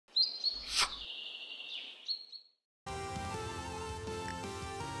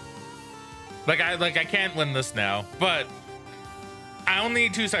I can't win this now, but I only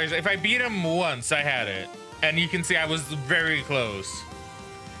need 2 stars. If I beat him once, I had it. And you can see I was very close.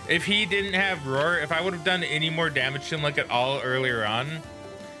 If he didn't have Roar, if I would have done any more damage to him like at all earlier on,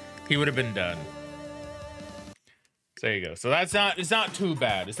 he would have been done. So there you go. So it's not too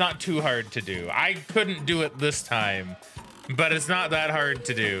bad. It's not too hard to do. I couldn't do it this time, but it's not that hard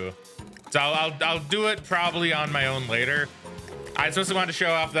to do. So I'll do it probably on my own later. I just wanted to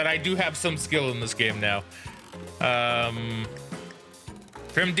show off that I do have some skill in this game now.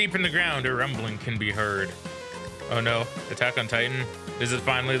 From deep in the ground, a rumbling can be heard. Oh no, Attack on Titan. Is it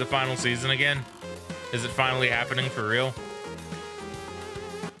finally the final season again? Is it finally happening for real?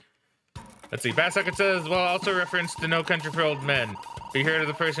 Let's see, Bassocket says, well, also reference to No Country for Old Men. Be heard of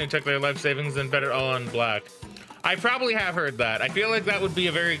the person who took their life savings and bet it all on black. I probably have heard that. I feel like that would be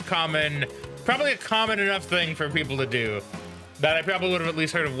a very common, probably a common enough thing for people to do, that I probably would have at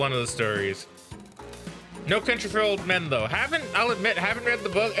least heard of one of the stories. No Country for Old Men, though. I'll admit, haven't read the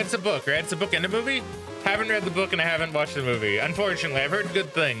book. It's a book, right? It's a book and a movie? Haven't read the book and I haven't watched the movie. Unfortunately, I've heard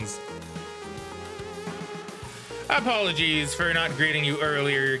good things. Apologies for not greeting you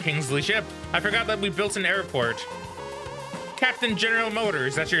earlier, Kingsley ship. I forgot that we built an airport. Captain General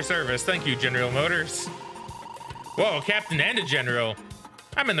Motors, that's your service. Thank you, General Motors. Whoa, Captain and a General.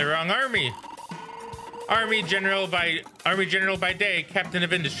 I'm in the wrong army. Army General by day, Captain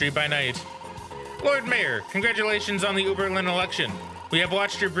of Industry by night. Lord Mayor, congratulations on the Uberlin election. We have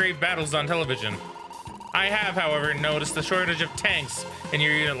watched your brave battles on television. I have, however, noticed the shortage of tanks in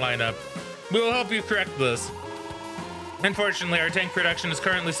your unit lineup. We will help you correct this. Unfortunately, our tank production is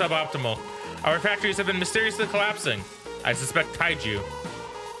currently suboptimal. Our factories have been mysteriously collapsing. I suspect Kaiju.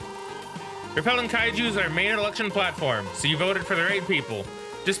 Repelling Kaiju is our main election platform, so you voted for the right people.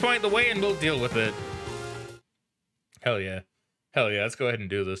 Just point the way and we'll deal with it. Hell yeah. Hell yeah, let's go ahead and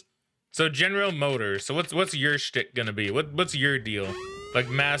do this. So General Motors, so what's your shtick gonna be? What's your deal? Like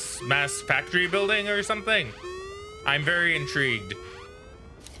mass factory building or something? I'm very intrigued.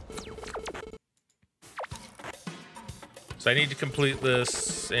 So I need to complete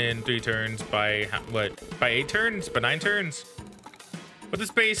this in 3 turns by what? By 8 turns? By 9 turns? With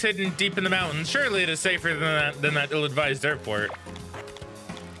this base hidden deep in the mountains, surely it is safer than that ill-advised airport.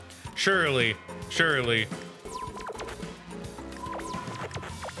 Surely, surely.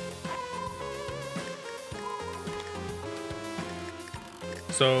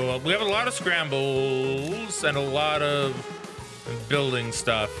 So we have a lot of scrambles and a lot of building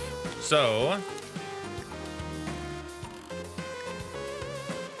stuff. So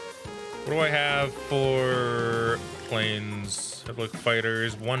what do I have for planes? I have like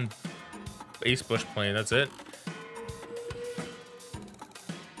fighters, 1 ace bush plane, that's it.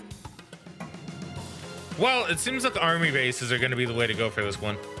 Well, it seems like army bases are gonna be the way to go for this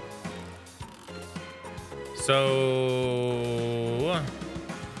one. So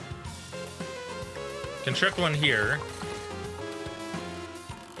construct one here.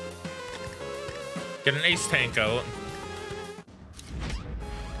 Get an ace tank out.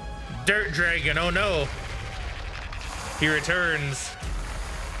 Dirt Dragon, oh no. He returns.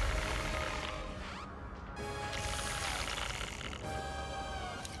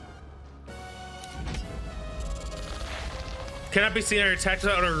 Cannot be seen or attacked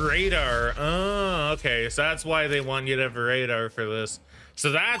without a radar. Oh, okay. So that's why they want you to have a radar for this.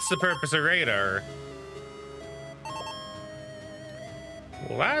 So that's the purpose of radar.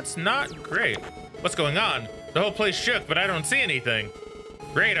 Well, that's not great. What's going on? The whole place shook, but I don't see anything.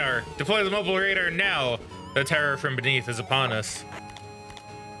 Radar. Deploy the mobile radar now. The terror from beneath is upon us.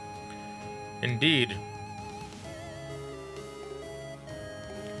 Indeed.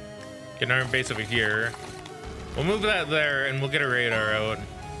 Get an arm base over here. We'll move that there and we'll get a radar out.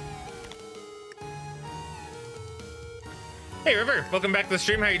 Hey River, welcome back to the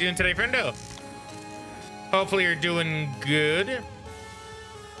stream. How you doing today, friendo? Hopefully you're doing good.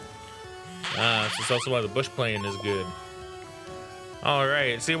 This is also why the bush plane is good. All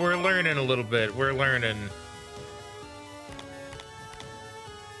right, see, we're learning a little bit. We're learning.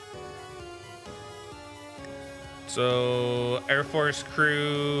 So, Air Force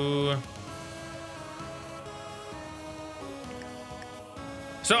crew.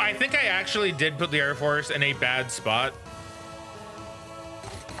 So I think I actually did put the Air Force in a bad spot.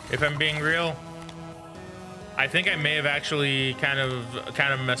 If I'm being real. I think I may have actually kind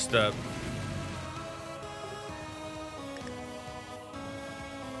of messed up.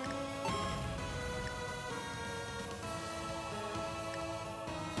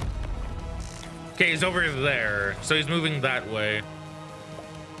 Okay, he's over there, so he's moving that way.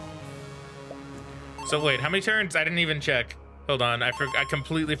 So wait, how many turns? I didn't even check. Hold on, I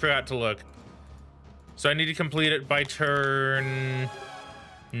completely forgot to look. So I need to complete it by turn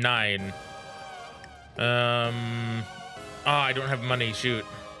 9. Oh, I don't have money. Shoot.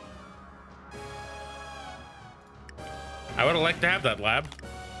 I would have liked to have that lab.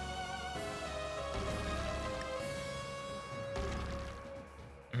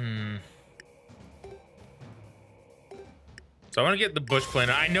 So I want to get the bush plane.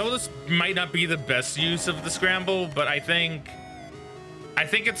 I know this might not be the best use of the scramble, but I think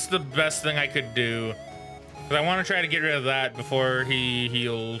it's the best thing I could do. Because I want to try to get rid of that before he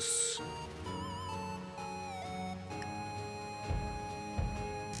heals.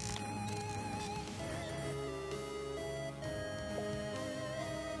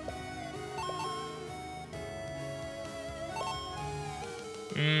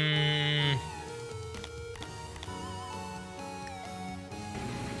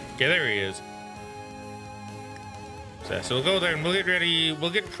 Okay, there he is. So we'll go there and we'll get ready. We'll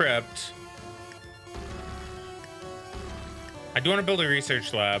get prepped. I do want to build a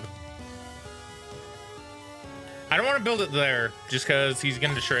research lab. I don't want to build it there just because he's going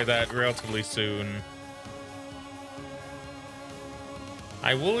to destroy that relatively soon.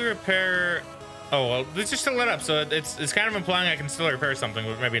 I will repair. Oh, well, it's just still lit up. So it's kind of implying I can still repair something,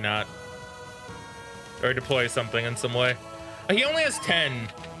 but maybe not. Or deploy something in some way. He only has 10.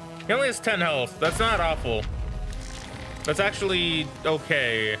 He only has 10 health. That's not awful. That's actually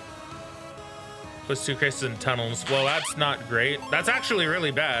okay. Plus 2 crises in tunnels. Well, that's not great. That's actually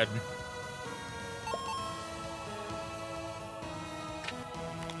really bad.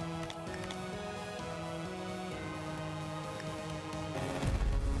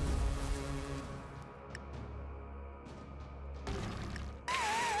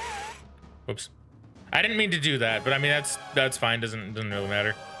 Whoops. I didn't mean to do that, but I mean that's fine. Doesn't really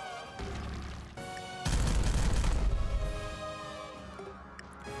matter.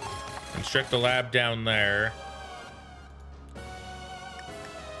 Construct the lab down there.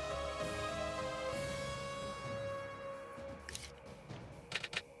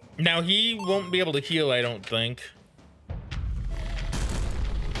 Now he won't be able to heal, I don't think.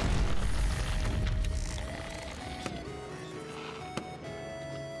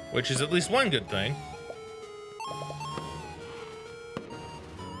 Which is at least one good thing.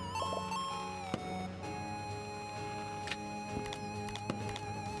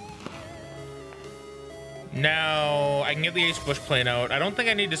 Now I can get the ace bush plane out. I don't think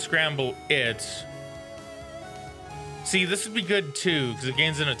I need to scramble it. See, this would be good too because it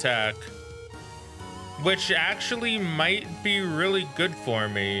gains an attack, which actually might be really good for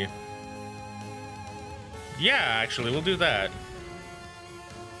me. Yeah, actually, we'll do that.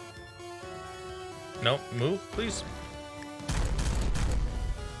 Nope, move, please.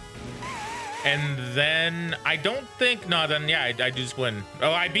 And then I don't think, no, then yeah, I just win.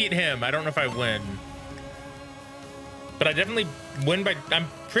 Oh, I beat him. I don't know if I win. But I definitely win by, I'm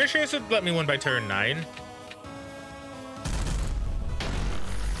pretty sure this would let me win by turn 9.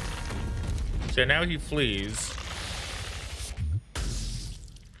 So now he flees.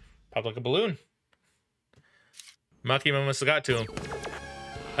 Pop like a balloon. Makima must have got to him.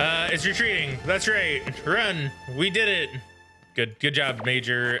 It's retreating. That's right. Run. We did it. Good job,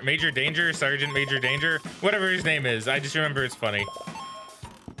 Major Danger, Sergeant Major Danger, whatever his name is. I just remember it's funny.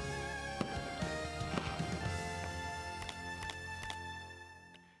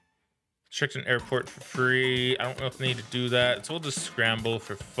 Checked an airport for free. I don't know if I need to do that, so we'll just scramble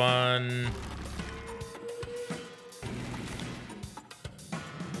for fun.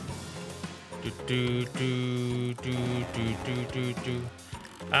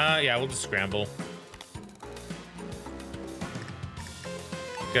 Yeah, we'll just scramble.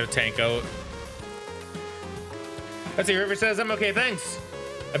 Got a tank out. Let's see, River says, I'm okay, thanks.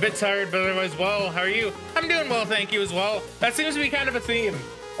 A bit tired, but otherwise well. How are you? I'm doing well, thank you as well. That seems to be kind of a theme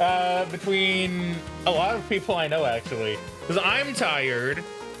between a lot of people I know, actually. Because I'm tired,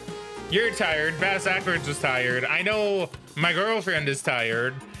 you're tired, Bass Ackwards was tired, I know my girlfriend is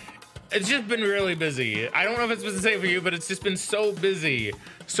tired. It's just been really busy. I don't know if it's been the same for you, but it's just been so busy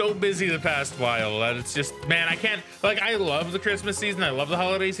the past while that it's just, man, I can't, like, I love the Christmas season, I love the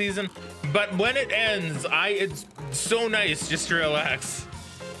holiday season, but when it ends, it's so nice just to relax.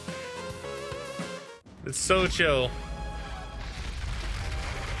 It's so chill.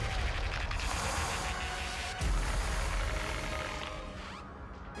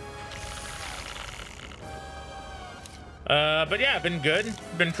 But yeah, been good.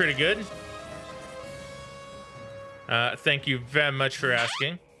 Been pretty good. Thank you very much for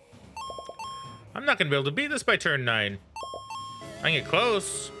asking. I'm not gonna be able to beat this by turn 9. I can get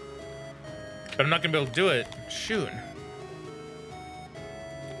close, but I'm not gonna be able to do it. Shoot.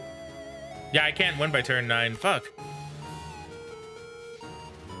 Yeah, I can't win by turn 9. Fuck.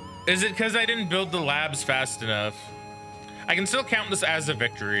 Is it because I didn't build the labs fast enough? I can still count this as a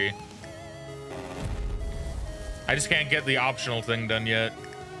victory. I just can't get the optional thing done yet.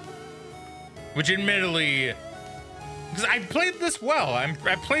 Which admittedly, because I played this well. I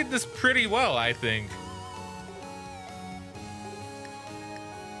played this pretty well, I think.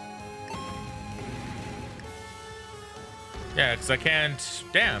 Yeah, because I can't.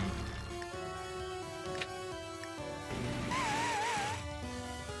 Damn.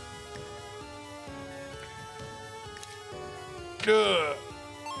 Ugh.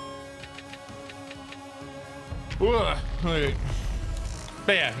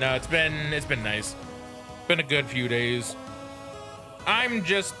 But yeah, no, it's been nice. Been a good few days. I'm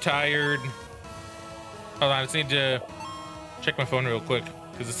just tired. Hold on, I just need to check my phone real quick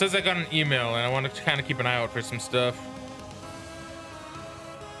because it says I got an email and I want to kind of keep an eye out for some stuff.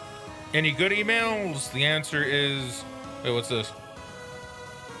 Any good emails? The answer is, wait, what's this?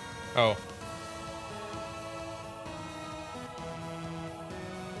 Oh.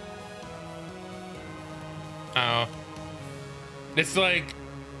 Oh. It's like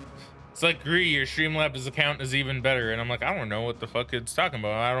Gree, your Streamlabs account is even better, and I'm like, I don't know what the fuck it's talking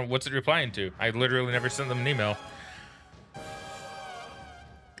about. I don't. What's it replying to? I literally never sent them an email.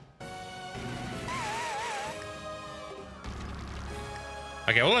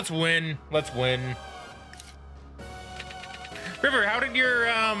 Okay, well, let's win. Let's win. River, how did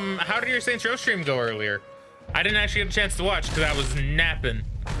your Saints Row stream go earlier? I didn't actually get a chance to watch because I was napping,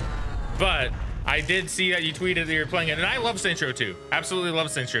 but I did see that you tweeted that you were playing it, and I love Saints Row 2. Absolutely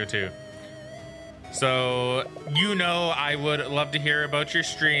love Saints Row 2. So, you know, I would love to hear about your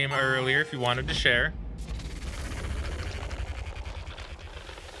stream earlier if you wanted to share.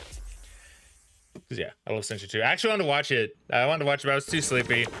 Cause yeah, I love Saints Row 2. I actually wanted to watch it. I wanted to watch it, but I was too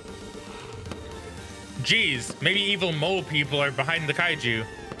sleepy. Geez, maybe evil mole people are behind the kaiju.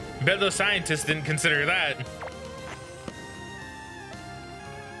 Bet those scientists didn't consider that.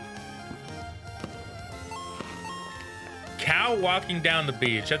 Cow walking down the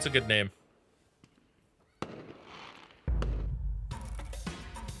beach. That's a good name.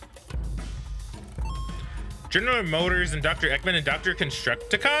 General Motors and Dr. Ekman and Dr.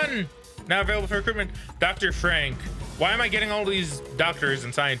 Constructicon now available for recruitment. Dr. Frank. Why am I getting all these doctors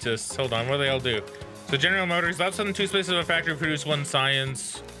and scientists? Hold on, what do they all do? So General Motors, labs in 2 spaces of a factory produce 1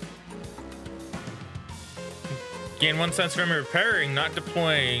 science. Gain 1 sense from repairing, not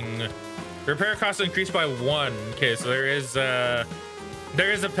deploying. Repair costs increase by 1. Okay, so there is a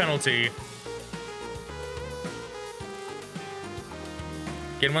penalty.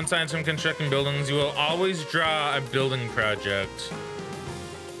 Gain 1 science from constructing buildings. You will always draw a building project.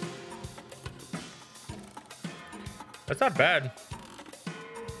 That's not bad.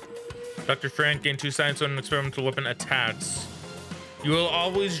 Dr. Frank gained 2 science on an experimental weapon attacks. You will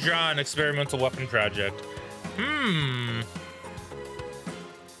always draw an experimental weapon project.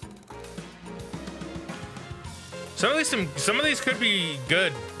 Some of these could be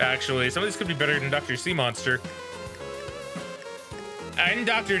good, actually. Some of these could be better than Dr. Sea Monster. And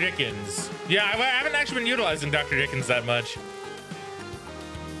Dr. Dickens. Yeah, I haven't actually been utilizing Dr. Dickens that much.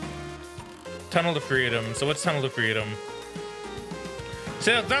 Tunnel to Freedom. So what's Tunnel to Freedom?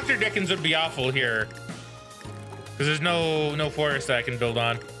 So Dr. Dickens would be awful here. Because there's no forest that I can build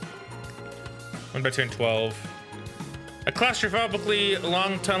on. 1 by turn 12. A claustrophobically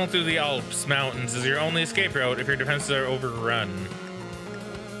long tunnel through the Alps mountains is your only escape route if your defenses are overrun.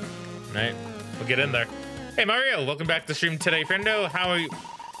 Right, we'll get in there. Hey Mario, welcome back to the stream today, friendo. How are you?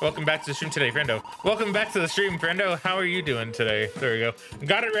 Welcome back to the stream today, friendo. Welcome back to the stream, friendo. How are you doing today? There we go.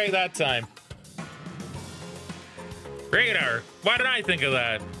 Got it right that time. Radar. Why didn't I think of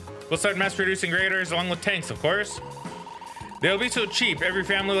that? We'll start mass producing radars along with tanks, of course. They'll be so cheap, every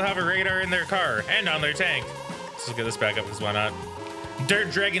family will have a radar in their car and on their tank. Let's get this back up, because why not? Dirt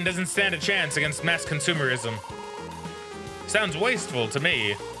Dragon doesn't stand a chance against mass consumerism. Sounds wasteful to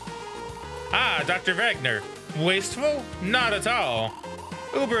me. Ah, Dr. Wagner. Wasteful? Not at all.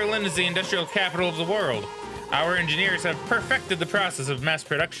 Uberlin is the industrial capital of the world. Our engineers have perfected the process of mass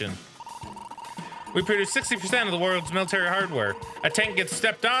production. We produce 60% of the world's military hardware. A tank gets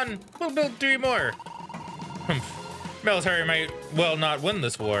stepped on, we'll build 3 more. Military might well not win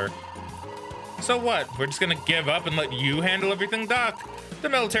this war. So what? We're just gonna give up and let you handle everything, Doc? The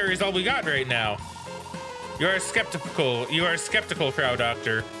military is all we got right now. You are skeptical, Frau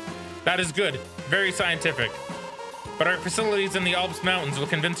Doctor. That is good. Very scientific. But our facilities in the Alps Mountains will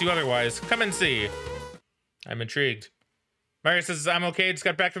convince you otherwise. Come and see. I'm intrigued. Mario says, I'm okay, just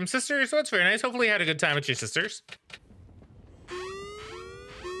got back from sisters, so it's very nice. Hopefully you had a good time with your sisters.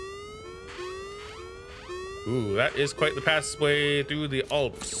 Ooh, that is quite the pathway through the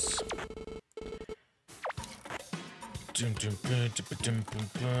Alps.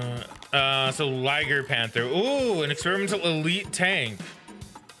 So Liger Panther. Ooh, an experimental elite tank.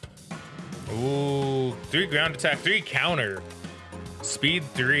 Ooh, 3 ground attack, 3 counter. Speed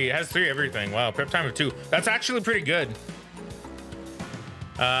 3. It has 3 everything. Wow, prep time of 2. That's actually pretty good.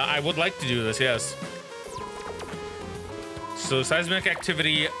 I would like to do this, yes. So seismic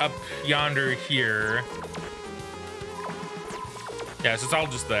activity up yonder here. Yeah, so it's all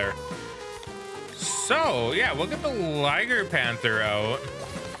just there. So, yeah, we'll get the Liger Panther out.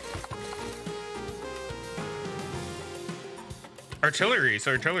 Artillery,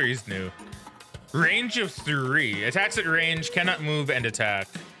 so artillery's new. Range of 3. Attacks at range, cannot move and attack.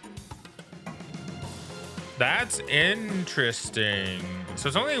 That's interesting. So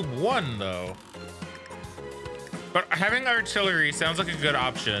it's only 1 though. But having artillery sounds like a good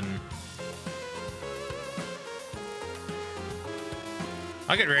option.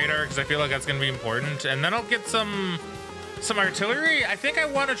 I'll get radar because I feel like that's gonna be important. And then I'll get some artillery. I think I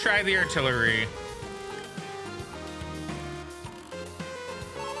want to try the artillery.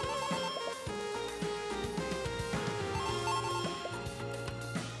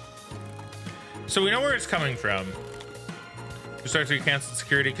 So we know where it's coming from. Restart to cancel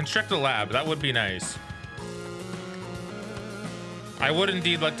security. Construct a lab. That would be nice. I would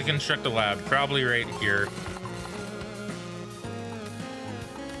indeed like to construct a lab. Probably right here.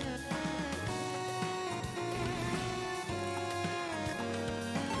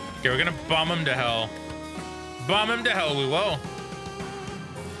 Okay, we're gonna bomb him to hell. Bomb him to hell, we will.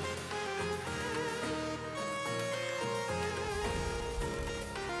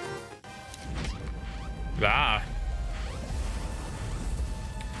 Ah.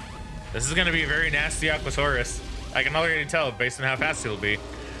 This is gonna be a very nasty Aquasaurus. I can already tell based on how fast he'll be.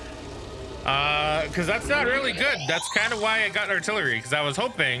 Because that's not really good. That's kind of why I got artillery, because I was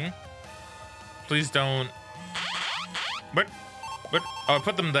hoping. Please don't. But, oh,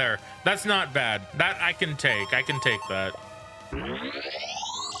 put them there. That's not bad. That I can take. I can take that.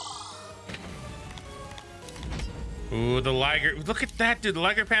 Ooh, the Liger. Look at that, dude. The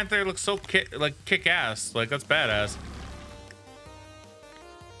Liger Panther looks so kick ass. Like, that's badass.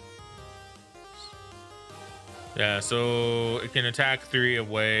 Yeah, so it can attack 3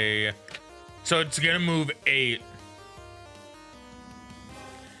 away. So it's gonna move 8.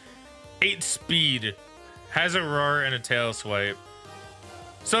 8 speed. Has a roar and a tail swipe.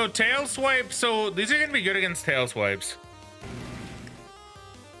 So tail swipe. So these are gonna be good against tail swipes.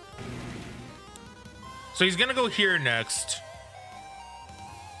 So he's gonna go here next.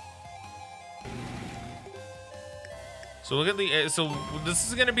 So look at the. So this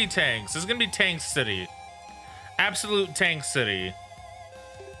is gonna be tanks. This is gonna be Tank City. Absolute Tank City.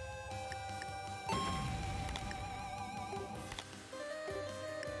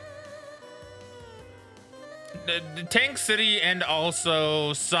 The Tank City and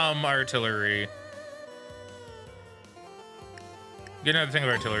also some artillery. Get another thing of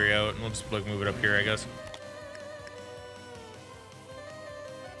artillery out and we'll just like move it up here, I guess.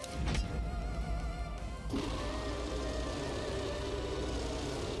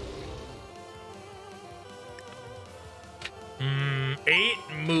 Eight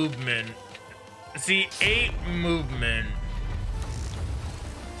movement. See, 8 movement.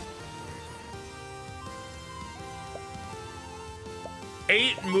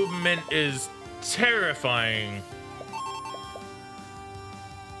 Eight movement is terrifying.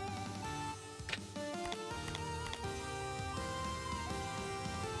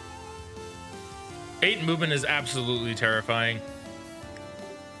 Eight movement is absolutely terrifying.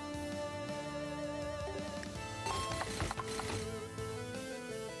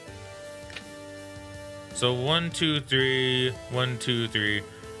 So 1, 2, 3, 1, 2, 3.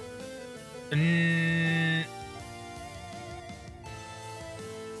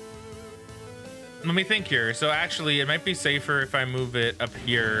 Let me think here. So actually, it might be safer if I move it up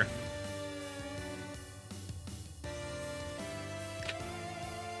here.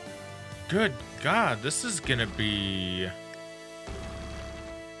 Good God, this is gonna be...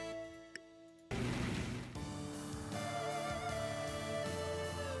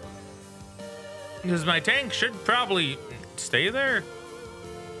 Because my tank should probably stay there.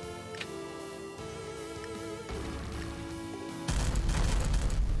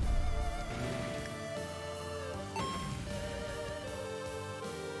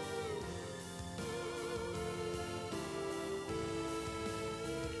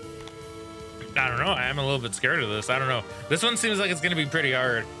 I don't know. I'm a little bit scared of this. I don't know. This one seems like it's going to be pretty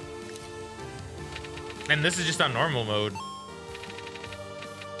hard. And this is just on normal mode.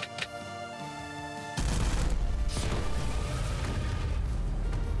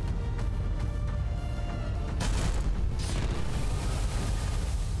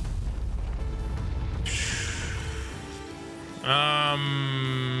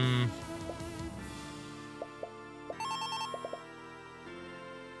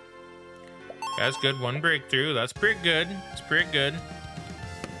 That's good. One breakthrough. That's pretty good. It's pretty good.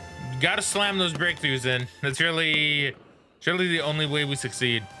 Gotta slam those breakthroughs in. That's really the only way we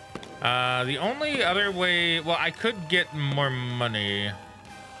succeed. The only other way, well, I could get more money.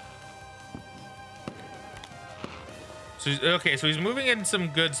 So, okay, so he's moving in some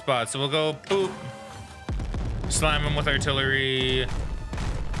good spots. So we'll go boop. Slam him with artillery.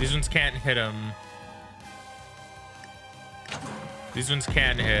 These ones can't hit him. These ones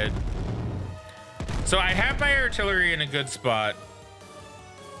can hit. So I have my artillery in a good spot.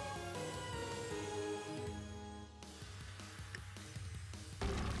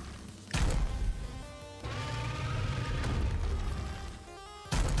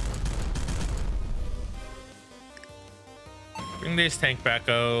 Bring this tank back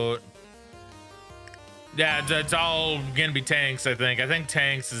out. Yeah, it's all gonna be tanks, I think. I think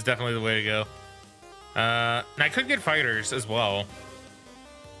tanks is definitely the way to go. And I could get fighters as well.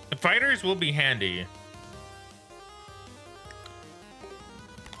 The fighters will be handy.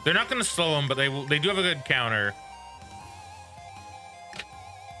 They're not gonna slow them, but they do have a good counter.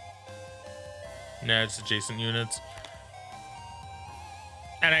 Nah, it's adjacent units.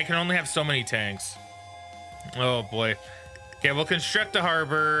 And I can only have so many tanks. Oh boy. Okay, we'll construct a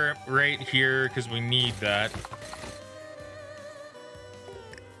harbor right here because we need that.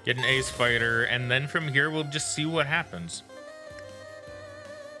 Get an ace fighter, and then from here we'll just see what happens.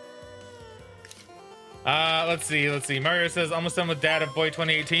 Let's see. Mario says almost done with Dad of Boy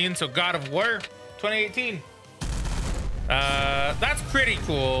 2018, so God of War 2018. That's pretty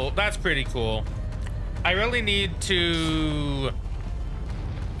cool. That's pretty cool. I really need to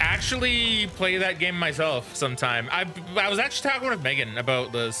actually play that game myself sometime. I was actually talking with Megan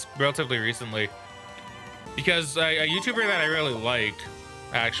about this relatively recently, because a YouTuber that I really like,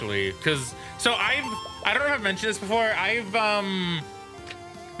 actually, so I don't know if I've mentioned this before.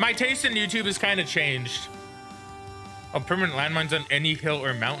 My taste in YouTube has kind of changed. Oh, permanent landmines on any hill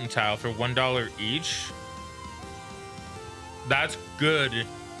or mountain tile for $1 each. That's good,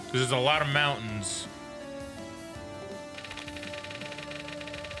 because there's a lot of mountains.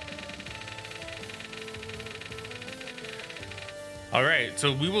 All right,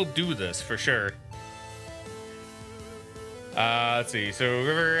 so we will do this for sure. Let's see. So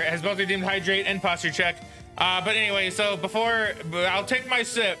River has both redeemed hydrate and posture check. But anyway, so before I'll take my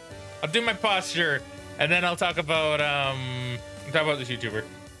sip, I'll do my posture, and then I'll talk about this YouTuber.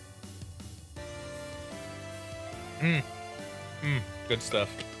 Good stuff.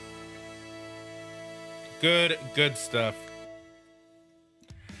 Good stuff.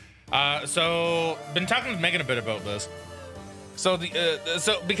 So been talking with Megan a bit about this. So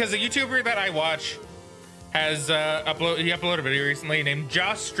because the YouTuber that I watch has uploaded a video recently named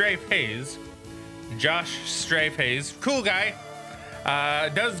Josh Strafe Hayes. Cool guy.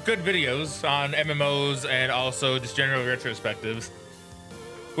 Does good videos on MMOs and also just general retrospectives,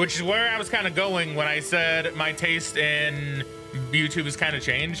 which is where I was kind of going when I said my taste in YouTube has kind of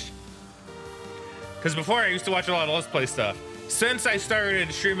changed. Because before I used to watch a lot of Let's Play stuff. Since I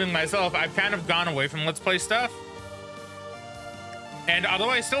started streaming myself, I've kind of gone away from Let's Play stuff. And although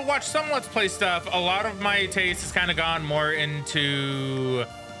I still watch some Let's Play stuff, a lot of my taste has kind of gone more into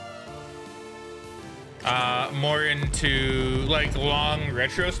like long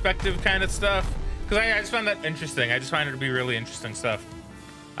retrospective kind of stuff, because I just find that interesting. I just find it to be really interesting stuff.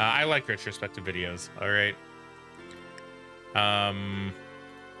 I like retrospective videos. All right.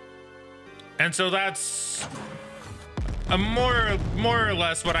 And so that's more or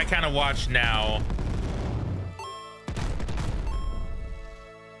less what I kind of watch now.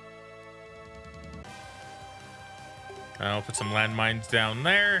 I'll put some landmines down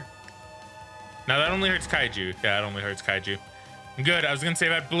there. Now that only hurts Kaiju. Yeah, it only hurts Kaiju. Good. I was gonna say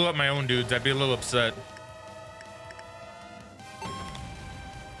if I blew up my own dudes, I'd be a little upset.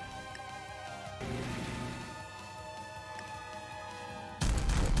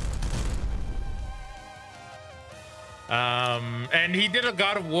 And he did a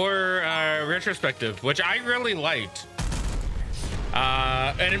God of War retrospective, which I really liked.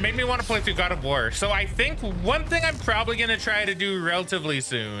 And it made me want to play through God of War. So I think one thing I'm probably gonna try to do relatively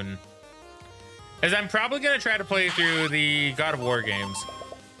soon is I'm probably gonna try to play through the God of War games,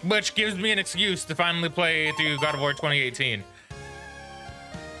 which gives me an excuse to finally play through God of War 2018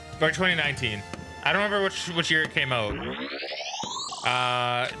 or 2019. I don't remember which year it came out.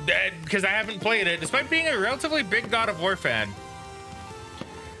 Because I haven't played it, despite being a relatively big God of War fan.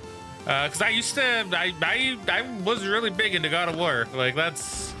 Because I was really big into God of War. Like,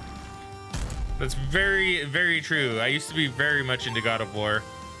 that's That's very, very true. I used to be very much into God of War.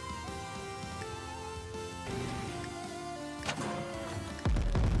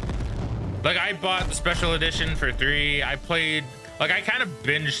 Like, I bought the special edition for 3. I played, like, I kind of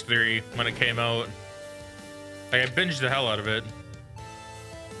binged 3 when it came out. Like, I binged the hell out of it.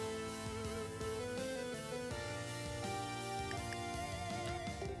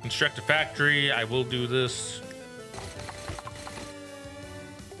 Construct a factory. I will do this.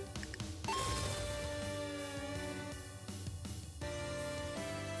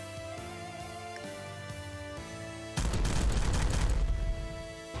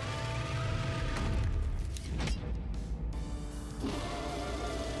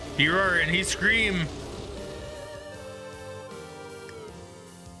 He roar and he scream.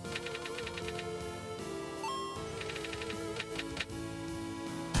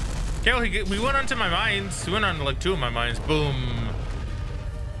 Okay, we went onto my mines. We went on to like 2 of my mines. Boom.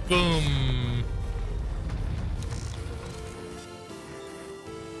 Boom.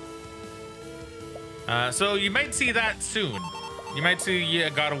 So you might see that soon. You might see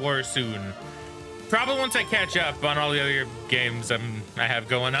God of War soon. Probably once I catch up on all the other games I have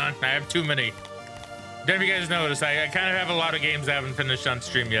going on. I have too many. Don't know if you guys notice, I kind of have a lot of games I haven't finished on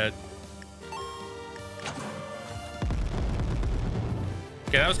stream yet.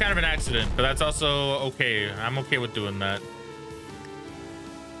 Okay, that was kind of an accident, but that's also okay. I'm okay with doing that.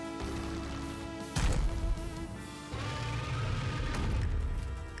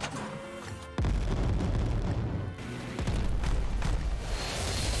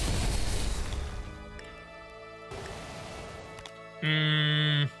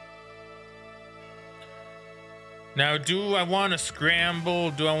 Now, do I want to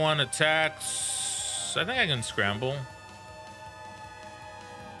scramble? Do I want to tax? I think I can scramble.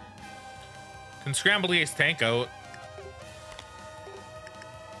 Can scramble the ace tank out.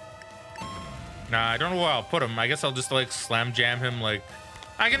 Nah, I don't know where I'll put him. I guess I'll just like slam jam him. Like,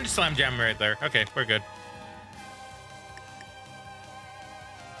 I can just slam jam him right there. Okay, we're good.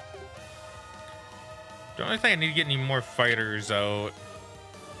 Don't really think I need to get any more fighters out.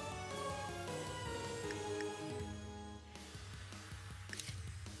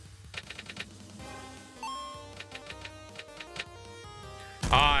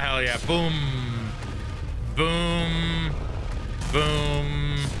 Ah, hell yeah. Boom. Boom.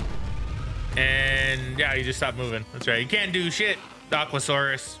 Boom. And yeah, you just stop moving. That's right. You can't do shit,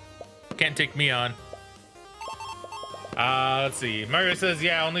 Aquasaurus. Can't take me on. Let's see. Mario says,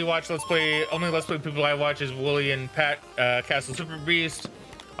 yeah, only Let's Play people I watch is Wooly and Pat, Castle Super Beast.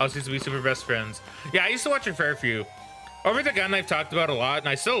 Also used to be super best friends. Yeah, I used to watch a fair few. Over the Gun I've talked about a lot, and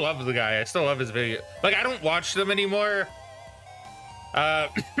I still love the guy. I still love his video. Like, I don't watch them anymore.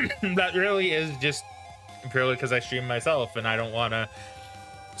 That really is just purely because I stream myself and I don't want to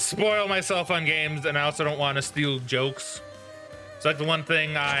spoil myself on games, and I also don't want to steal jokes. It's like the one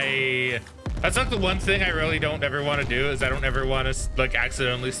thing that's like the one thing I really don't ever want to do, is I don't ever want to like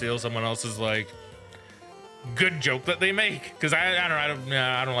accidentally steal someone else's like good joke that they make, because I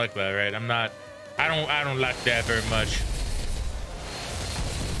don't like that, right? I don't like that very much.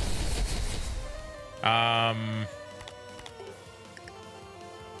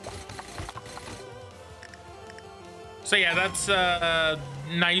 So yeah, that's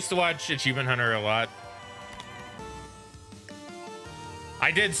I used to watch Achievement Hunter a lot. I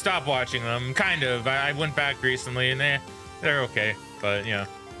did stop watching them, kind of. I went back recently, and they're okay, but you know,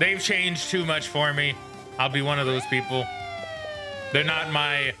 they've changed too much for me. I'll be one of those people. They're not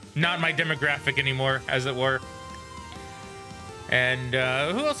my demographic anymore, as it were. And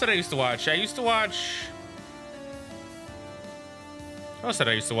who else did I used to watch? Who else did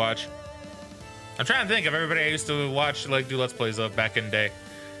I used to watch? I'm trying to think of everybody I used to watch, like, do Let's Plays of back in the day.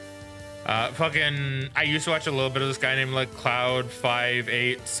 I used to watch a little bit of this guy named, like,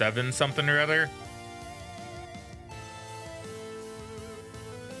 Cloud587 something or other.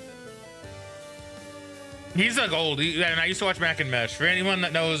 He's, like, old. And I used to watch Mac and Mesh. For anyone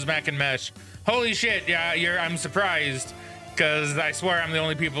that knows Mac and Mesh, holy shit, yeah, I'm surprised. Because I swear I'm the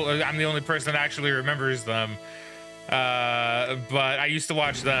only person that actually remembers them. But I used to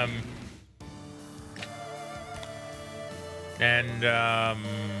watch them. And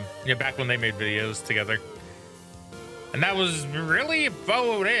yeah, back when they made videos together. And that was really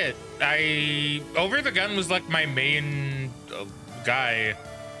about it. Over the Gun was like my main guy.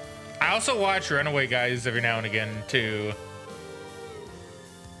 I also watch Runaway Guys every now and again too.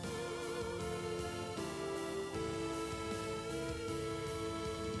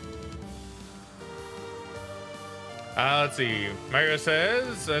 Let's see. Mario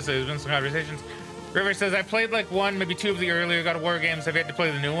says, there's been some conversations. River says, I played like 1, maybe 2 of the earlier God of War games. I've yet to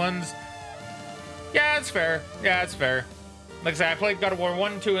play the new ones. Yeah, it's fair. Yeah, it's fair. Like I said, I played God of War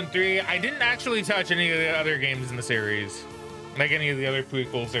 1, 2, and 3. I didn't actually touch any of the other games in the series. Like any of the other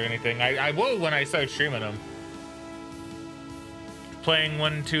prequels or anything. I will when I start streaming them. Playing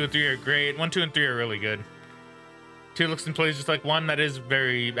 1, 2, and 3 are great. 1, 2, and 3 are really good. 2 looks and plays just like 1. That is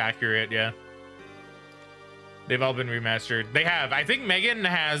very accurate, yeah. They've all been remastered. They have. I think Megan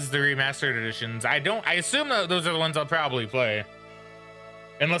has the remastered editions. I assume that those are the ones I'll probably play.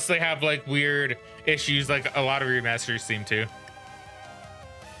 Unless they have like weird issues like a lot of remasters seem to.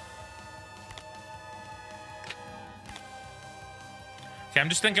 Okay, I'm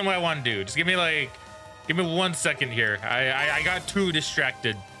just thinking what I want to do. Just give me 1 second here. I got too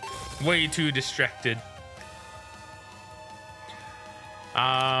distracted. Way too distracted.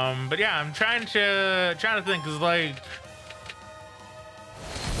 But yeah, I'm trying to think, cause like,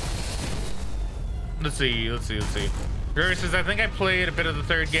 let's see. Versus, I think I played a bit of the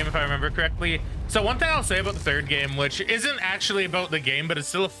third game if I remember correctly. So one thing I'll say about the third game, which isn't actually about the game, but it's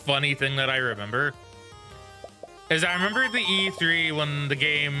still a funny thing that I remember, is I remember the E3 when the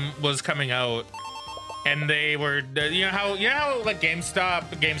game was coming out, and they were, you know how like GameSpot,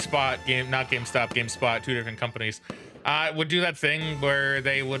 two different companies, would do that thing where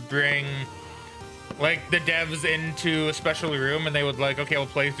they would bring like the devs into a special room and they would like, okay, we'll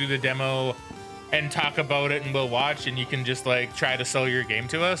play through the demo and talk about it and we'll watch, and you can just like try to sell your game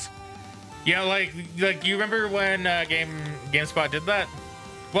to us. You know, like you remember when GameSpot did that?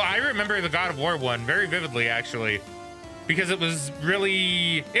 Well, I remember the God of War one very vividly, actually, because it was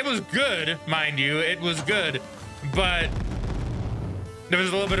good, mind you, it was good, but there was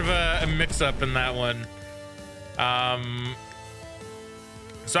a little bit of a mix-up in that one.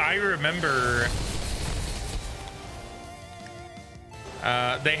 So I remember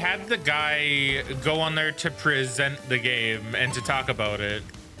they had the guy go on there to present the game and to talk about it.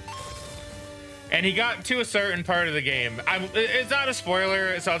 And he got to a certain part of the game. It's not a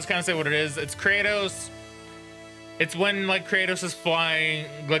spoiler, so I'll just kind of say what it is. It's Kratos. It's when like Kratos is flying,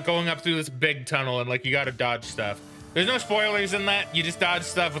 like going up through this big tunnel, and like you gotta dodge stuff. There's no spoilers in that. You just dodge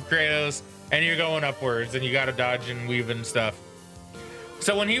stuff with Kratos, and you're going upwards, and you gotta dodge and weave and stuff.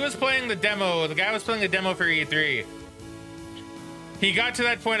 So when he was playing the demo, the guy was playing the demo for E3. He got to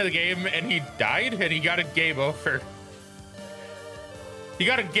that point of the game, and he died, and he got a game over. He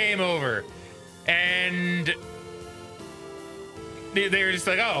got a game over. And they were just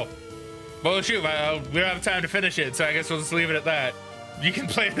like, oh, well, shoot, we don't have time to finish it, so I guess we'll just leave it at that. You can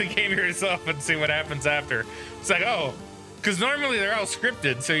play the game yourself and see what happens after. It's like, oh, because normally they're all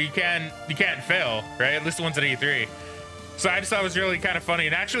scripted, so you can't fail, right? At least the ones at E3. So I just thought it was really kind of funny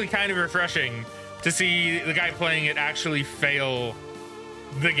and actually kind of refreshing to see the guy playing it actually fail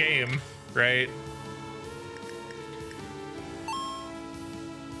the game, right?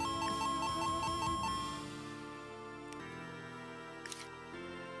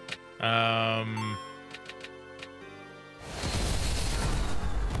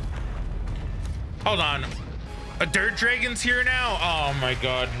 Hold on. A dirt dragon's here now? Oh my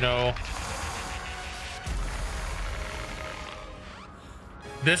god, no.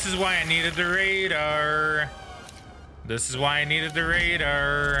 This is why I needed the radar. This is why I needed the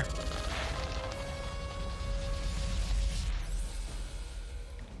radar.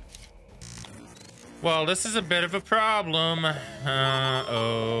 Well, this is a bit of a problem.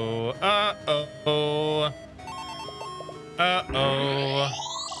 Uh-oh. Uh-oh. Uh-oh.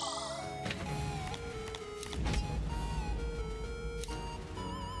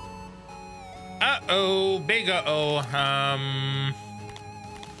 Uh-oh. Big uh-oh.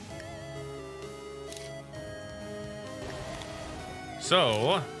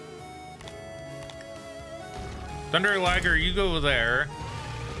 So, Thunder Liger, you go there.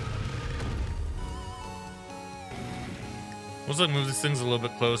 Let's like move these things a little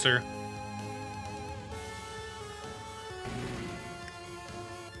bit closer.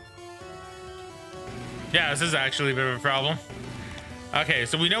 Yeah, this is actually a bit of a problem. Okay,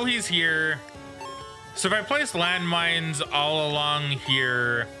 so we know he's here. So if I place landmines all along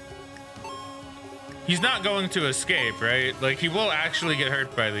here, he's not going to escape, right? Like, he will actually get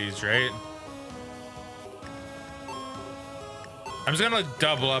hurt by these, right? I'm just gonna like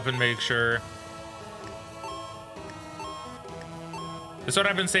double up and make sure. That's what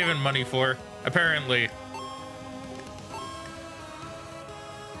I've been saving money for, apparently.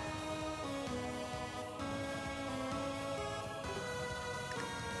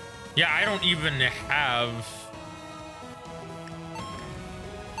 Yeah, I don't even have...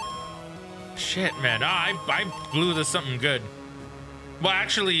 Shit, man. I blew this something good. Well,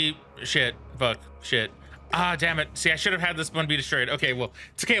 actually, shit. Fuck. Shit. Ah, damn it. See, I should have had this one be destroyed. Okay, well,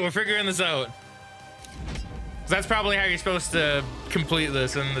 it's okay. We're figuring this out. That's probably how you're supposed to complete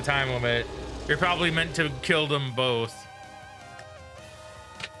this in the time limit. You're probably meant to kill them both.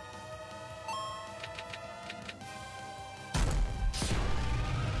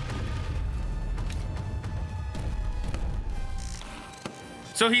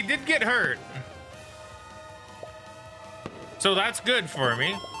 So he did get hurt. So that's good for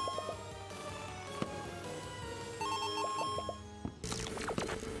me.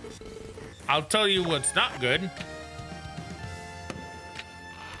 I'll tell you what's not good.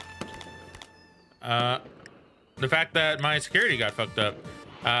 The fact that my security got fucked up.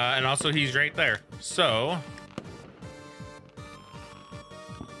 And also he's right there. So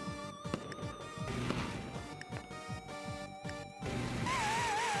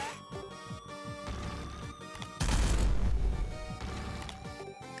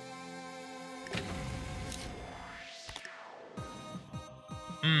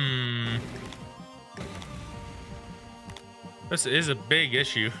this is a big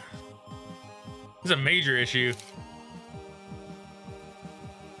issue. This is a major issue.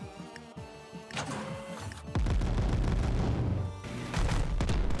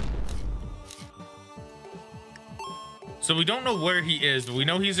 So we don't know where he is, but we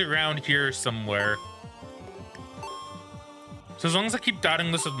know he's around here somewhere. So as long as I keep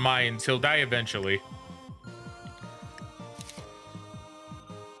dotting this with mines, he'll die eventually.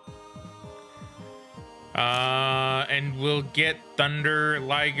 And we'll get Thunder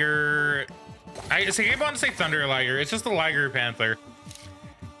Liger. I want to say Thunder Liger. It's just a Liger Panther.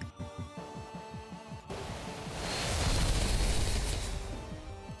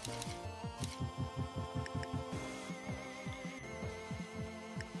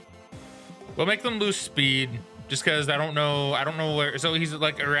 We'll make them lose speed just because I don't know where. So he's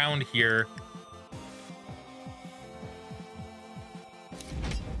like around here.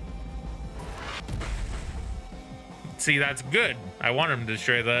 See, that's good. I want him to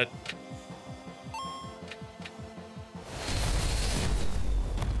destroy that.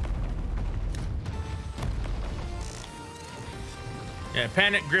 Yeah,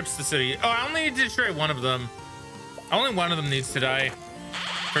 panic grips the city. Oh, I only need to destroy one of them. Only one of them needs to die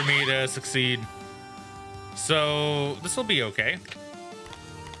for me to succeed. So this will be okay.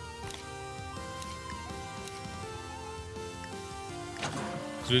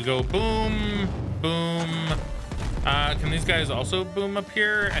 So we go boom, boom. Can these guys also boom up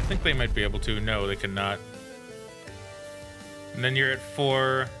here? I think they might be able to. No, they cannot. And then you're at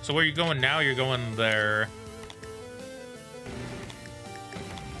 4. So where are you going now? You're going there.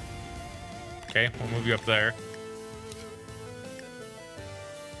 Okay, we'll move you up there.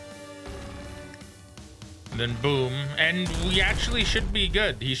 And then boom. And we actually should be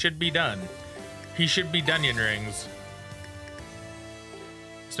good. He should be done. He should be Dunyan Rings.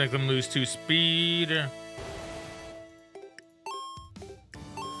 Let's make them lose 2 speed.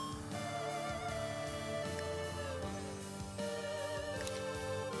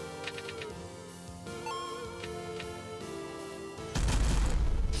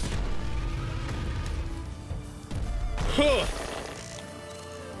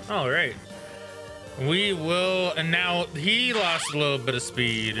 All right, we will, and now he lost a little bit of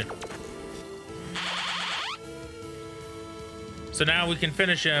speed. So now we can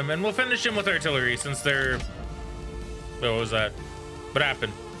finish him, and we'll finish him with artillery since they're, what was that? What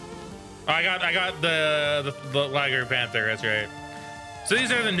happened? Oh, I got the Liger Panther, that's right. So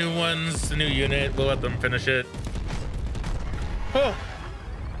these are the new ones, the new unit. We'll let them finish it. Oh.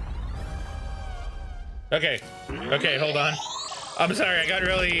 Okay, hold on. I'm sorry, I got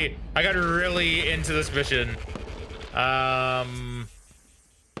really into this mission. But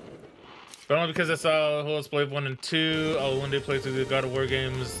only because I saw Let's Play 1 and 2. I'll one day play through the God of War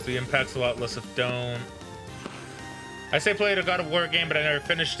games. The impact's a lot less if don't. I say played a God of War game, but I never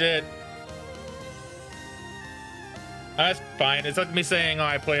finished it. That's fine. It's like me saying, oh,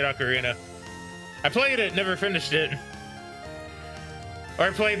 I played Ocarina. I played it, never finished it. Or I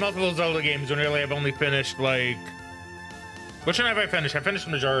played multiple Zelda games when really I've only finished, like... Which one have I finished? I finished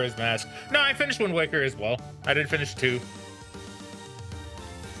Majora's Mask. No, I finished Wind Waker as well. I did finish 2.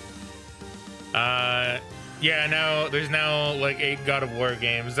 Yeah, no, there's now like 8 God of War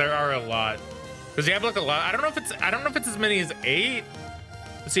games. There are a lot. Because you have like a lot. I don't know if it's as many as 8.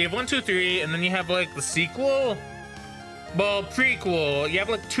 Let's see, you have 1, 2, 3, and then you have like the sequel. Well, prequel. You have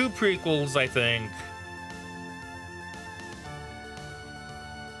like 2 prequels, I think.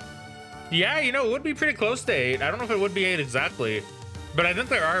 Yeah, you know, it would be pretty close to 8. I don't know if it would be 8 exactly, but I think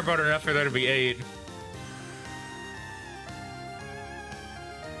there are about enough for there to be 8.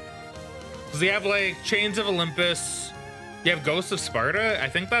 So you have like Chains of Olympus. You have Ghosts of Sparta. I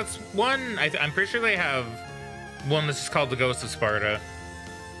think that's one. I'm pretty sure they have one that's just called the Ghost of Sparta.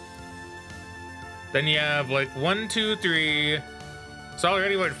 Then you have like 1, 2, 3. So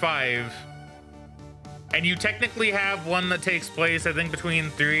already we're at 5. And you technically have one that takes place, I think, between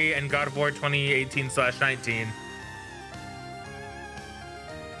 3 and God of War 2018/19.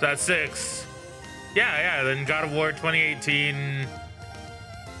 So that's 6. Yeah, then God of War 2018.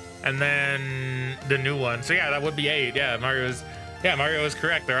 And then the new one. So yeah, that would be 8. Yeah, Mario is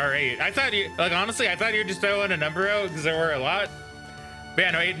correct. There are 8. I thought you, like, honestly, I thought you were just throwing a number out because there were a lot. But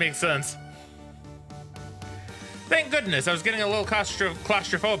yeah, no, 8 makes sense. Thank goodness, I was getting a little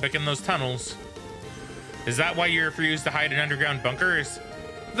claustrophobic in those tunnels. Is that why you refuse to hide in underground bunkers?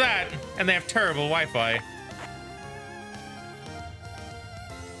 That, and they have terrible Wi-Fi.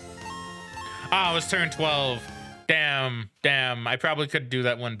 Ah, it was turn 12. Damn. I probably could do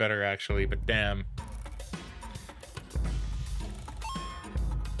that one better, actually, but damn.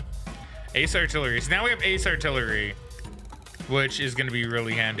 Ace Artillery. So now we have Ace Artillery, which is going to be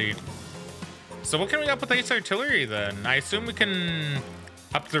really handy. So what can we up with Ace Artillery then? I assume we can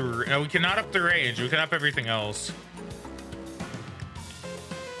up the... No, we cannot up the range. We can up everything else.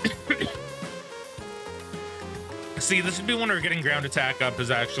 See, this would be when we're getting ground attack up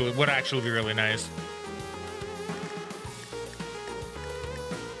would actually be really nice.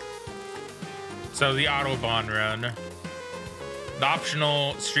 So the Autobahn run. The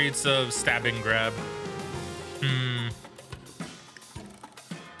optional Streets of Stabbing Grab.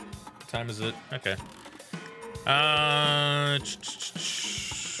 What time is it? Okay.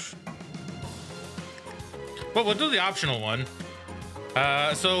 Well, we'll do the optional one.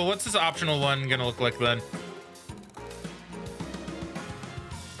 So what's this optional one gonna look like then?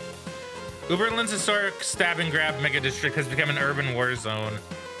 Uberland's historic stabbing grab mega district has become an urban war zone.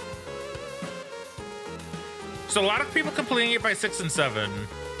 So a lot of people completing it by 6 and 7.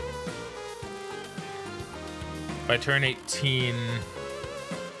 By turn 18.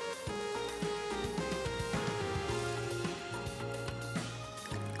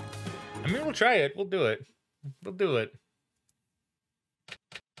 I mean, we'll try it. We'll do it. We'll do it.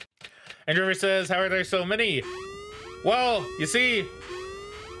 And River says, how are there so many? Well, you see,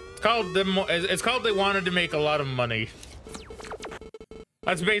 it's called they wanted to make a lot of money.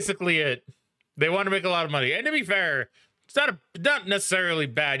 That's basically it. They want to make a lot of money. And to be fair, it's not necessarily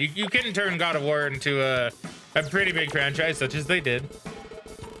bad. You can turn God of War into a pretty big franchise, such as they did.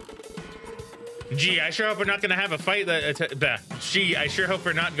 Gee, I sure hope we're not going to have a fight I sure hope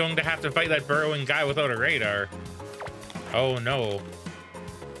we're not going to have to fight that burrowing guy without a radar. Oh no.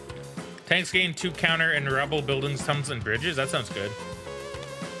 Tanks gain 2 counter and rubble buildings, tunnels, and bridges. That sounds good.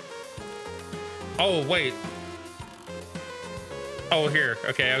 Oh, wait. Oh, here.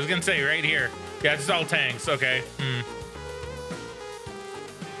 Okay, I was gonna say right here. Yeah, it's all tanks. Okay.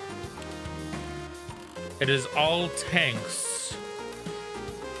 It is all tanks.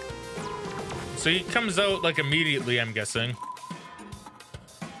 So he comes out like immediately, I'm guessing.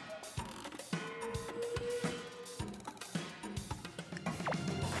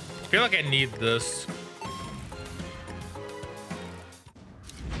 I feel like I need this.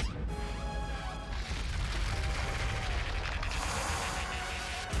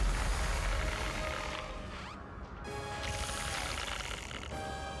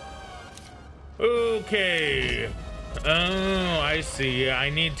 Okay. Oh, I see. I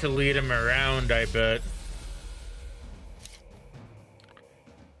need to lead him around, I bet.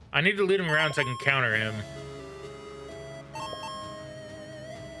 I need to lead him around so I can counter him.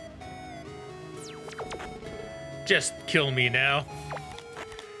 Just kill me now.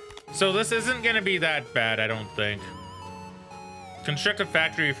 So this isn't gonna be that bad, I don't think. Construct a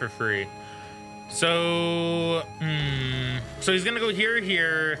factory for free. So, so he's gonna go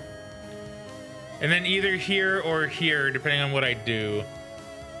here, and then either here or here, depending on what I do.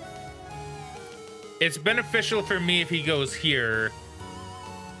 It's beneficial for me if he goes here.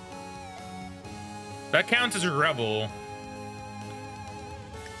 That counts as a rebel.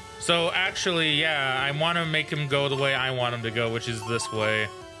 So actually, yeah, I want to make him go the way I want him to go, which is this way.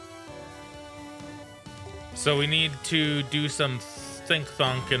 So we need to do some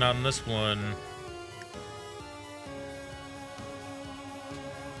think-thunking on this one.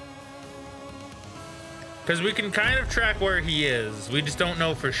 Because we can kind of track where he is. We just don't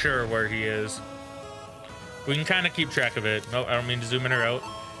know for sure where he is. We can kind of keep track of it. Oh, I don't mean to zoom in or out.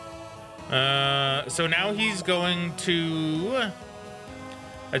 So now he's going to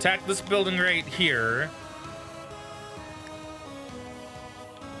attack this building right here.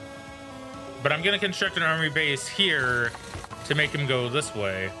 But I'm going to construct an army base here to make him go this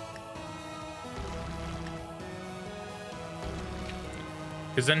way.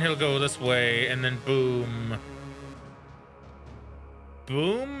 Because then he'll go this way, and then boom.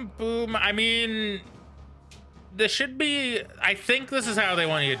 boom, boom. I mean, this should be, I think this is how they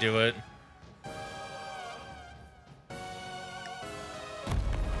want you to do it.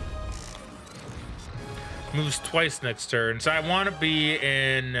 Moves twice next turn. So I want to be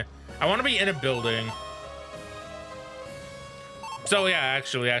in a building. So yeah,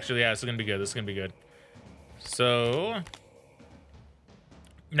 actually, yeah, this is gonna be good. This is gonna be good. So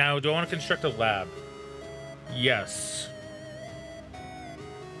now, do I want to construct a lab? Yes.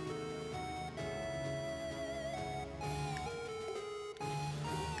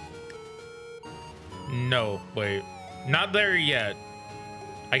 No, wait. Not there yet.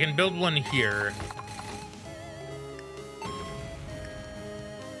 I can build one here.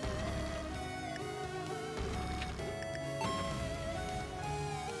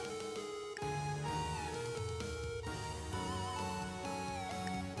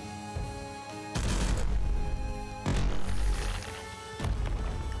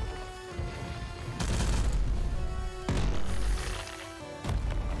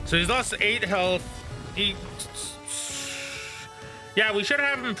 So he's lost 8 health. Yeah, we should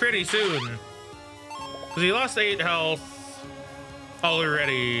have him pretty soon. Because he lost 8 health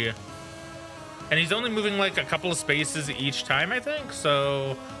already. And he's only moving like a couple of spaces each time, I think.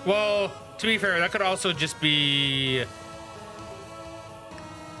 So, well, to be fair, that could also just be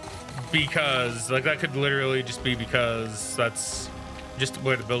because, like, that could literally just be because that's just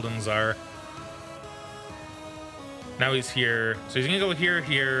where the buildings are. Now he's here. So he's gonna go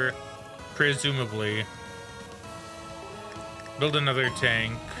here, presumably. Build another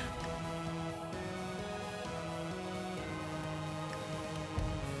tank.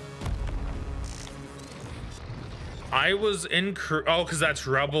 I was in... Oh, because that's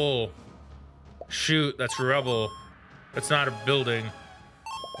rubble. Shoot, that's rubble. That's not a building.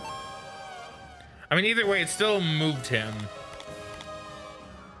 I mean, either way, it still moved him.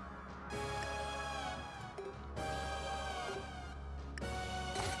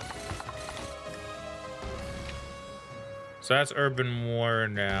 So that's urban war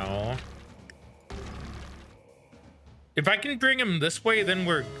now. If I can bring him this way, then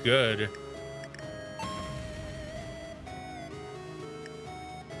we're good.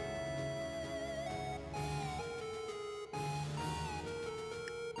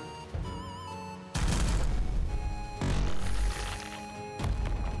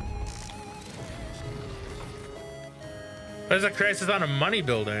 There's a crisis on a money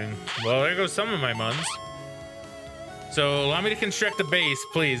building. Well, there goes some of my muns. So allow me to construct a base,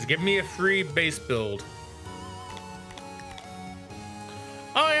 please. Give me a free base build.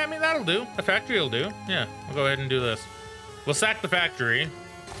 Oh, yeah, I mean, that'll do. A factory will do. Yeah, we'll go ahead and do this. We'll sack the factory.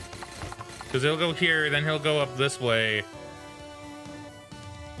 Because he'll go here, then he'll go up this way.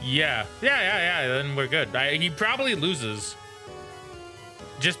 Yeah, then we're good. He probably loses.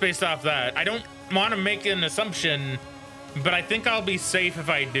 Just based off that. I don't want to make an assumption, but I think I'll be safe if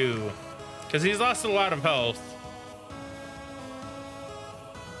I do. Because he's lost a lot of health.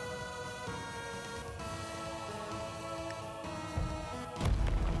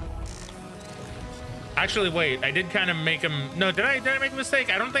 Actually, wait, I did kind of make him... No, did I make a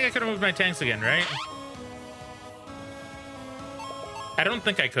mistake? I don't think I could have moved my tanks again, right? I don't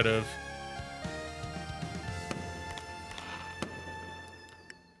think I could have.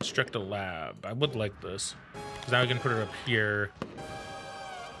 Construct a lab. I would like this. Because now we can put it up here.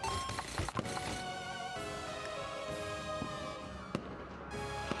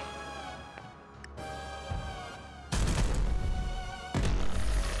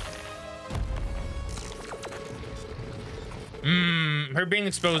 Her being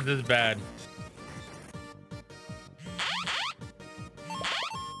exposed is bad.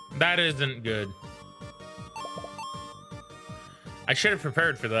 That isn't good. I should have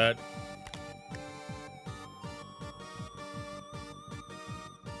prepared for that.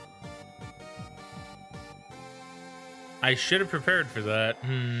 I should have prepared for that.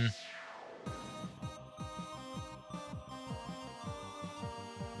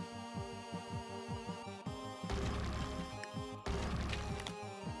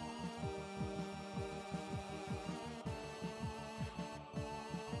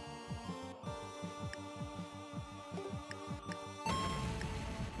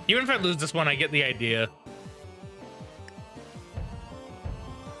 Even if I lose this one, I get the idea.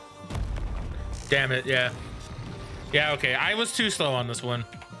 Damn it, yeah. Yeah, okay, I was too slow on this one.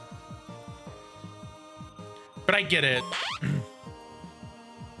 But I get it.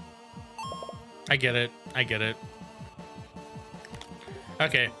 I get it. I get it.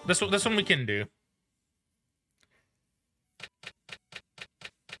 Okay, this one we can do.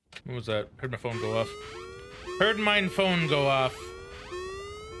 What was that? Heard my phone go off. Heard my phone go off.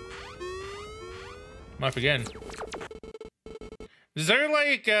 Off again. Is there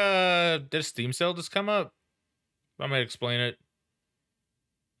like, did a Steam sale just come up? I might explain it.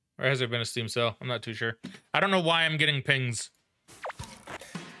 Or has there been a Steam sale? I'm not too sure. I don't know why I'm getting pings.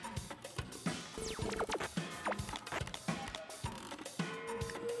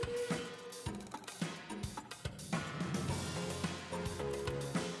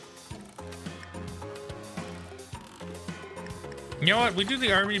 You know what? We do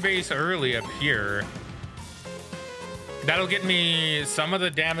the army base early up here. That'll get me some of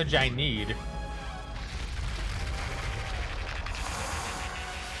the damage I need.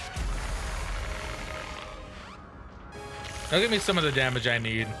 That'll get me some of the damage I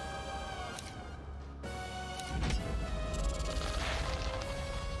need.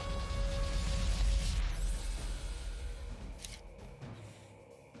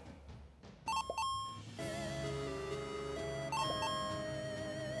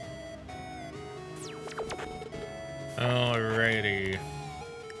 Alrighty.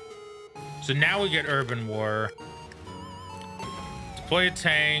 So now we get Urban War. Deploy a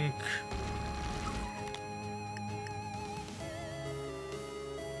tank.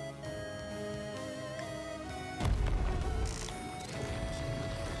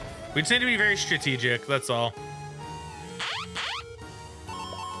 We just need to be very strategic, that's all.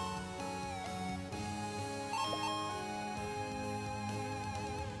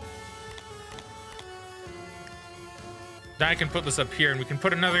 Now I can put this up here, and we can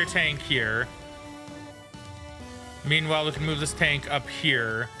put another tank here. Meanwhile, we can move this tank up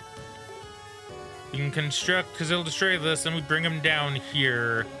here. We can construct, because it'll destroy this, and we bring him down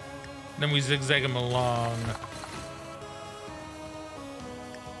here. Then we zigzag him along.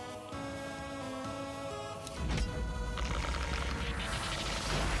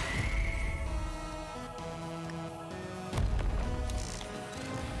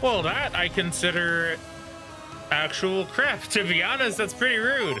 Well, that I consider actual crap. To be honest, that's pretty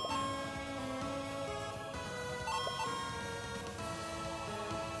rude.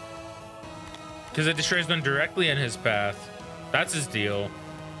 Because it destroys them directly in his path. That's his deal.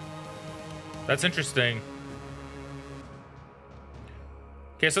 That's interesting.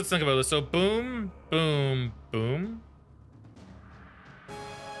 Okay, so let's think about this. So boom, boom, boom.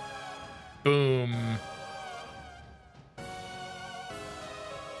 Boom.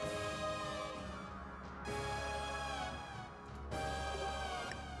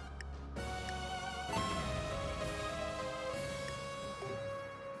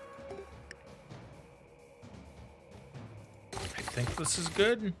 I think this is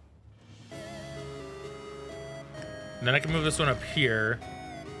good. And then I can move this one up here.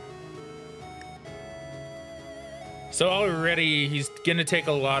 So already he's gonna take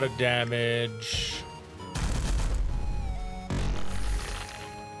a lot of damage.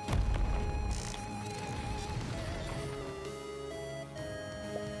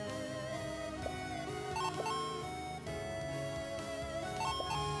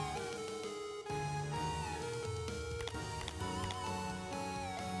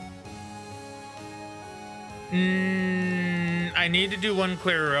 I need to do one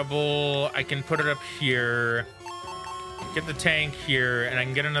clear rebel. I can put it up here. Get the tank here, and I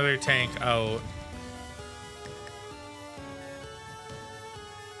can get another tank out.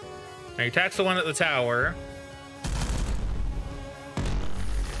 Now he attacks the one at the tower.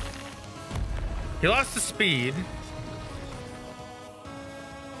 He lost the speed.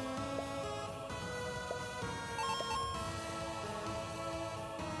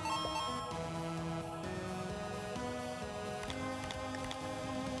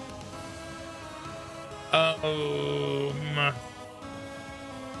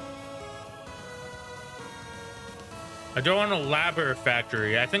 I don't want a lab or a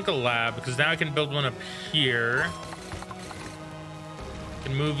factory. I think a lab, because now I can build one up here.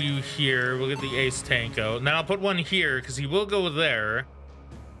 Can move you here. We'll get the ace tank out. And then I'll put one here, because he will go there.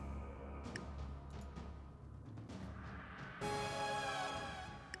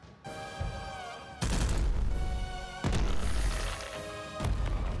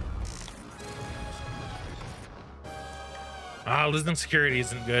 Ah, losing security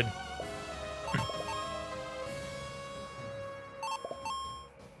isn't good.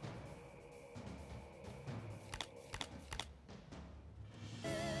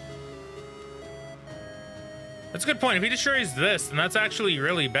 That's a good point. If he destroys this, then that's actually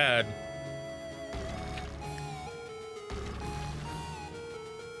really bad.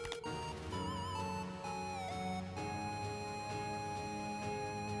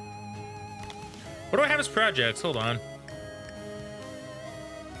 What do I have as projects? Hold on.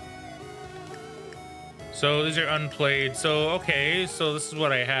 So these are unplayed. So, okay. So this is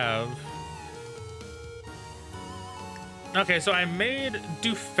what I have. Okay, so I made...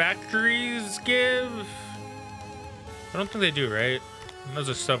 Do factories give? I don't think they do, right? Those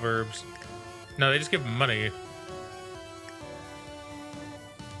are suburbs. No, they just give money.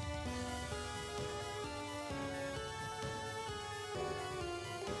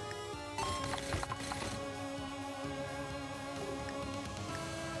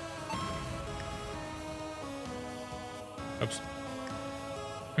 Oops.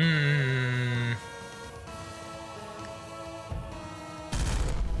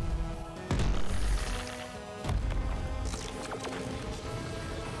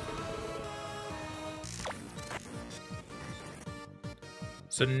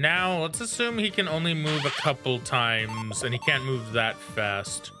 So now let's assume he can only move a couple times and he can't move that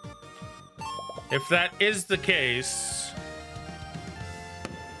fast. If that is the case,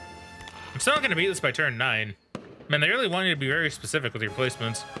 I'm still not gonna beat this by turn 9. Man, they really want you to be very specific with your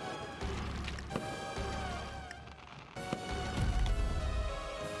placements.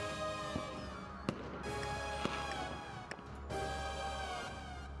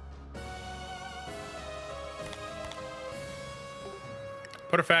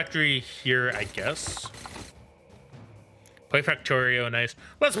 Put a factory here, I guess. Play Factorio, nice.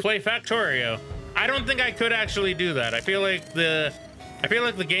 Let's play Factorio. I don't think I could actually do that. I feel like the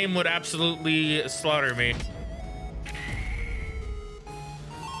game would absolutely slaughter me.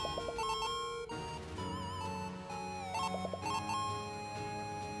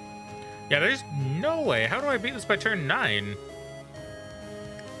 Yeah, there's no way. How do I beat this by turn 9?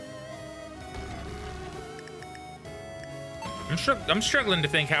 I'm struggling to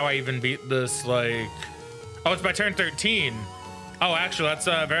think how I even beat this, like... Oh, it's by turn 13. Oh, actually, that's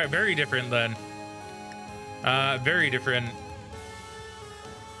very, very different then. Very different.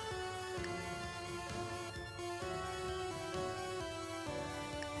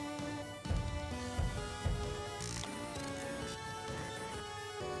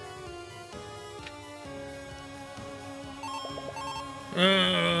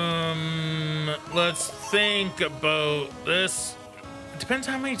 Let's think about this. It depends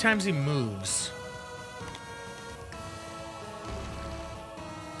how many times he moves.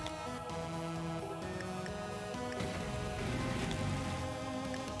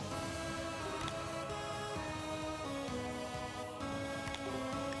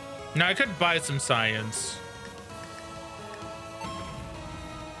 Now, I could buy some science.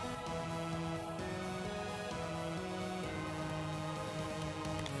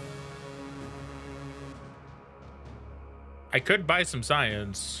 I could buy some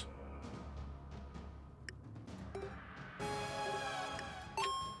science.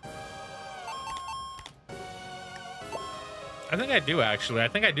 I think I do, actually. I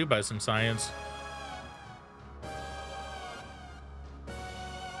think I do buy some science.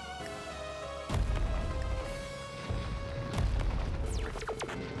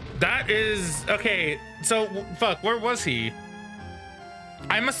 That is... Okay, so, fuck, where was he?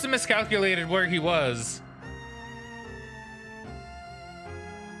 I must have miscalculated where he was.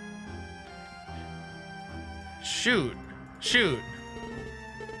 Shoot.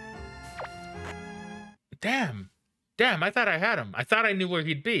 Damn, I thought I had him. I thought I knew where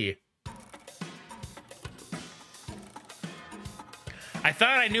he'd be. I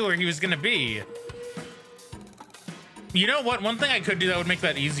thought I knew where he was gonna be. You know what? One thing I could do that would make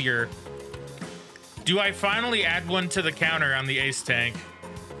that easier. Do I finally add one to the counter on the ace tank?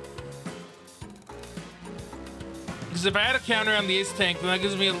 Because if I add a counter on the ace tank, then that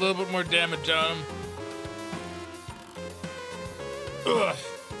gives me a little bit more damage on him. Ugh.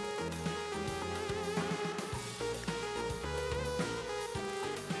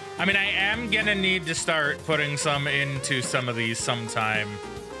 I mean, I am gonna need to start putting some into some of these sometime.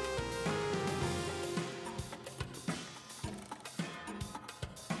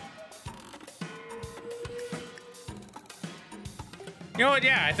 You know what?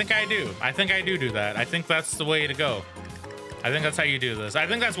 Yeah, I think I do. I think I do that. I think that's the way to go. I think that's how you do this. I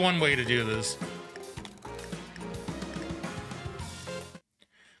think that's one way to do this.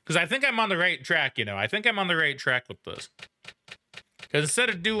 Because I think I'm on the right track, you know. I think I'm on the right track with this. Because instead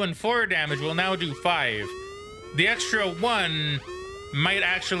of doing 4 damage, we'll now do 5. The extra 1 might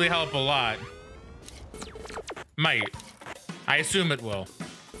actually help a lot. Might. I assume it will.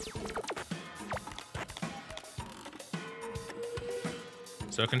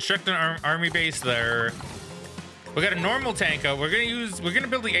 So construct an army base there. We got a normal tank out. We're gonna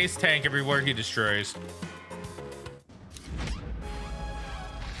build the ace tank everywhere he destroys.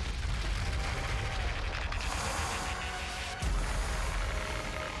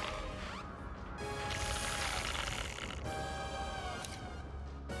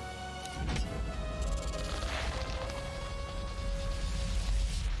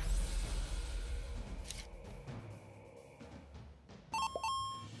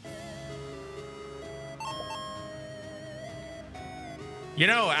 You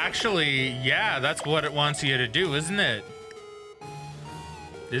know, actually, yeah, that's what it wants you to do, isn't it?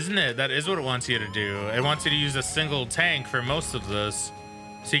 Isn't it? That is what it wants you to do. It wants you to use a single tank for most of this,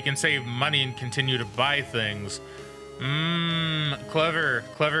 so you can save money and continue to buy things.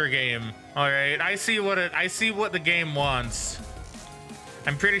 Clever game. All right, I see what the game wants.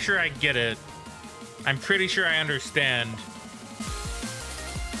 I'm pretty sure I get it. I'm pretty sure I understand.